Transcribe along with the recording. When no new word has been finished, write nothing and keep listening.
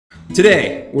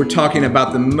Today, we're talking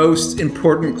about the most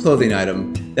important clothing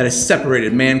item that has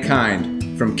separated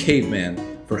mankind from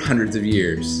caveman for hundreds of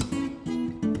years.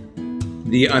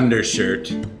 The undershirt.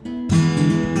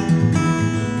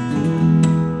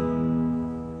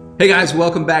 Hey guys,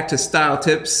 welcome back to Style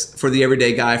Tips for the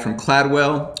Everyday Guy from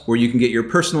Cladwell, where you can get your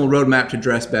personal roadmap to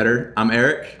dress better. I'm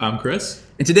Eric. I'm Chris.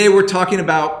 And today we're talking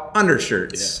about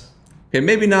undershirts. Yeah. Okay,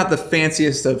 maybe not the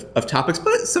fanciest of topics,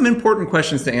 but some important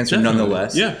questions to answer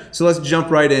nonetheless. Yeah. So let's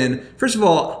jump right in. First of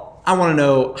all, I want to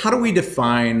know, how do we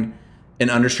define an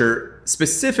undershirt,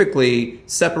 specifically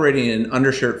separating an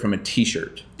undershirt from a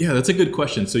t-shirt? Yeah, that's a good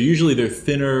question. So usually they're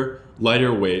thinner,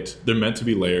 lighter weight. They're meant to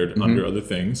be layered under other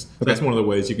things. So that's one of the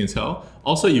ways you can tell.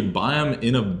 Also, you buy them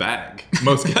in a bag.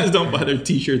 Most guys don't buy their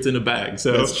t-shirts in a bag.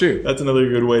 So that's true. That's another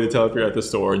good way to tell if you're at the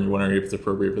store and you're wondering if it's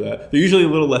appropriate for that. They're usually a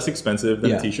little less expensive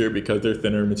than a t-shirt because they're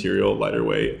thinner material, lighter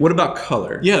weight. What about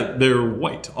color? Yeah, they're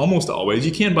white, almost always.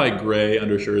 You can buy gray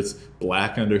undershirts,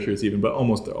 black undershirts even, but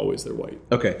almost always they're white.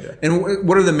 Okay. Yeah. And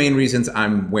what are the main reasons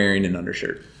I'm wearing an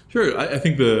undershirt? Sure. I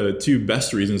think the two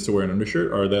best reasons to wear an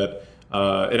undershirt are that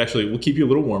it actually will keep you a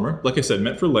little warmer. Like I said,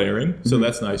 meant for layering, so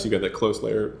that's nice. You got that close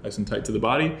layer nice and tight to the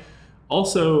body.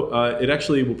 Also, it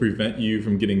actually will prevent you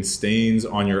from getting stains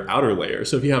on your outer layer.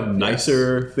 So if you have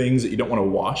nicer things that you don't want to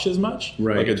wash as much,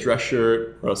 like a dress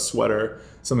shirt or a sweater,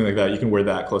 something like that, you can wear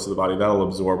that close to the body. That'll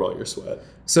absorb all your sweat.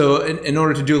 So in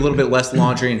order to do a little bit less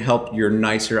laundry and help your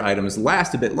nicer items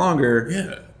last a bit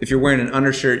longer, if you're wearing an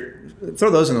undershirt,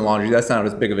 throw those in the laundry. That's not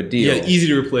as big of a deal. Yeah, easy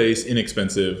to replace,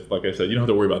 inexpensive. Like I said, you don't have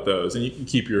to worry about those. And you can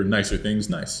keep your nicer things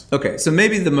nice. Okay, so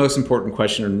maybe the most important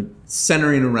question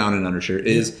centering around an undershirt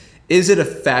is it a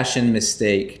fashion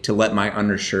mistake to let my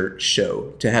undershirt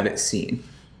show, to have it seen?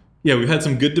 Yeah, we've had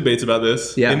some good debates about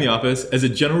this in the office. As a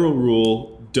general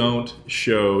rule, don't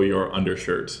show your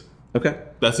undershirt. Okay.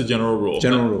 That's a general rule.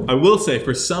 General rule. I will say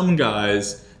for some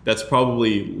guys, that's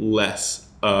probably less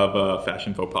of a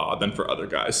fashion faux pas than for other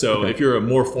guys. So if you're a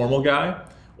more formal guy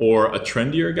or a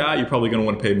trendier guy, you're probably going to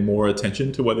want to pay more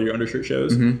attention to whether your undershirt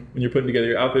shows when you're putting together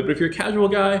your outfit. But if you're a casual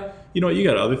guy, you know what, you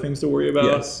got other things to worry about.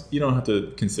 Yes. You don't have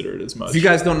to consider it as much. If you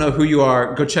guys don't know who you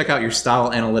are, go check out your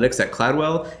style analytics at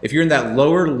Cladwell. If you're in that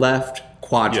lower left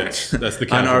quadrant that's the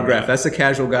on our graph, guy. that's the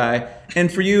casual guy. And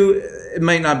for you, it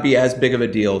might not be as big of a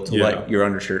deal to let your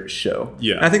undershirt show.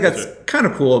 Yeah, and I think that's kind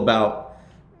of cool about,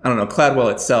 I don't know,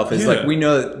 Cladwell itself is like, we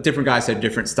know that different guys have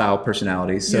different style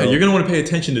personalities. So you're going to want to pay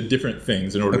attention to different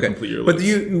things in order to complete your looks.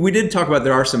 But we did talk about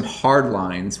there are some hard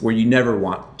lines where you never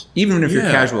want, even if you're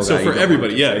a casual guy. So for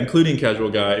everybody, including casual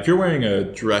guy, if you're wearing a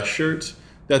dress shirt,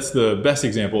 that's the best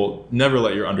example. Never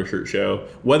let your undershirt show,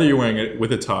 whether you're wearing it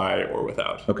with a tie or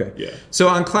without. Okay. Yeah. So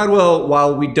on Cladwell,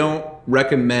 while we don't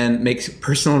make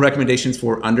personal recommendations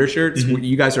for undershirts,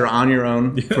 you guys are on your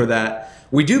own for that.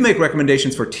 We do make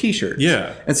recommendations for t-shirts.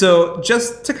 Yeah. And so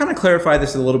just to kind of clarify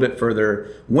this a little bit further,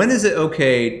 when is it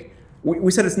okay?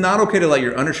 We said it's not okay to let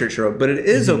your undershirt show, but it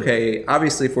is okay,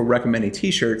 obviously, if we're recommending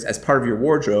t-shirts as part of your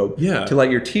wardrobe, to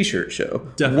let your t-shirt show.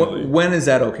 Definitely. When is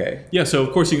that okay? Yeah, so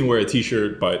of course you can wear a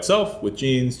t-shirt by itself with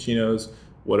jeans, chinos,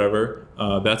 whatever.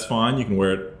 That's fine. You can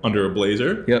wear it under a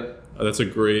blazer. Yep. That's a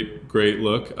great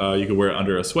look. You can wear it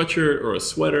under a sweatshirt or a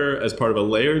sweater as part of a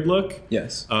layered look.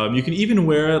 Yes. You can even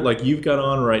wear it like you've got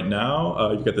on right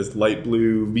now. You've got this light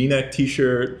blue V-neck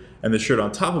t-shirt and the shirt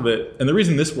on top of it. And the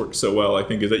reason this works so well, I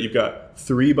think, is that you've got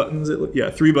 3 buttons.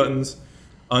 3 buttons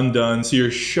undone. So you're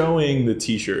showing the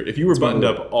t-shirt. If you were buttoned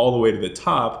up all the way to the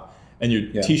top and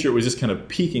your t-shirt was just kind of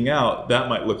peeking out, that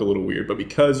might look a little weird. But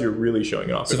because you're really showing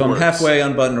it off, so if I'm halfway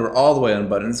unbuttoned or all the way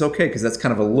unbuttoned, it's okay because that's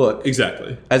kind of a look.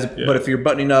 Exactly. But if you're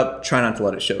buttoning up, try not to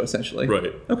let it show, essentially.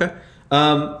 Right. Okay.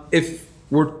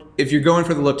 If you're going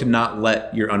for the look to not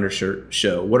let your undershirt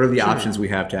show, what are the options we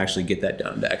have to actually get that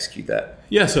done, to execute that?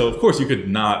 Yeah, so of course you could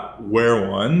not wear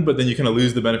one, but then you kind of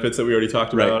lose the benefits that we already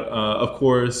talked about. Of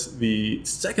course, the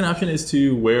second option is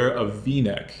to wear a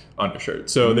V-neck undershirt.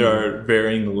 So there are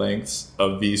varying lengths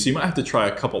of these. So you might have to try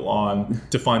a couple on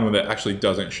to find one that actually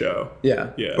doesn't show.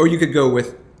 Yeah. Or you could go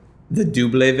with the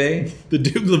double V. The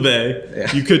double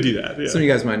V. You could do that. Yeah. Some of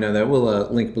you guys might know that. We'll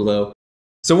link below.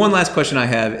 So one last question I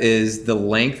have is the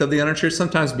length of the undershirt.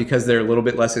 Sometimes because they're a little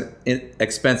bit less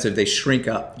expensive, they shrink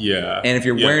up. Yeah. And if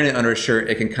you're wearing it under a shirt,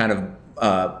 it can kind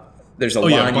of, there's a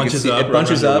line. It bunches up. It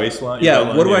bunches up. Waistline,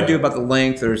 what do I do about the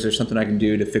length, or is there something I can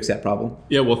do to fix that problem?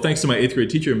 Yeah, well, thanks to my 8th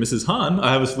grade teacher, Mrs. Han,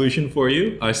 I have a solution for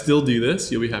you. I still do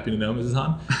this. You'll be happy to know, Mrs.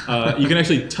 Han. You can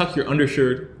actually tuck your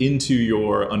undershirt into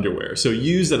your underwear. So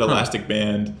use that elastic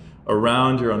band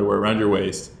around your underwear, around your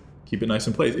waist. keep it nice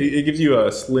in place. It gives you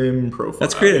a slim profile.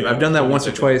 That's creative. I've done that once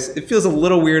or twice. It feels a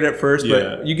little weird at first,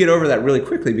 but you get over that really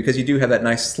quickly because you do have that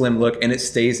nice slim look and it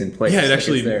stays in place. Yeah, it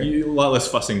actually, a lot less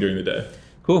fussing during the day.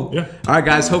 Cool. Yeah. All right,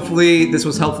 guys. Hopefully this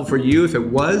was helpful for you. If it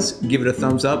was, give it a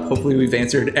thumbs up. Hopefully we've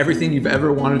answered everything you've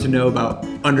ever wanted to know about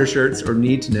undershirts or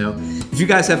need to know. If you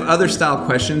guys have other style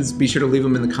questions, be sure to leave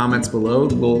them in the comments below.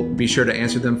 We'll be sure to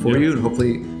answer them for you and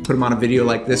hopefully put them on a video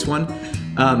like this one.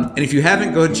 And if you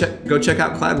haven't, go check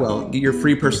out Cladwell. Get your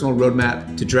free personal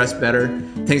roadmap to dress better.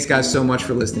 Thanks, guys, so much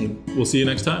for listening. We'll see you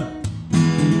next time.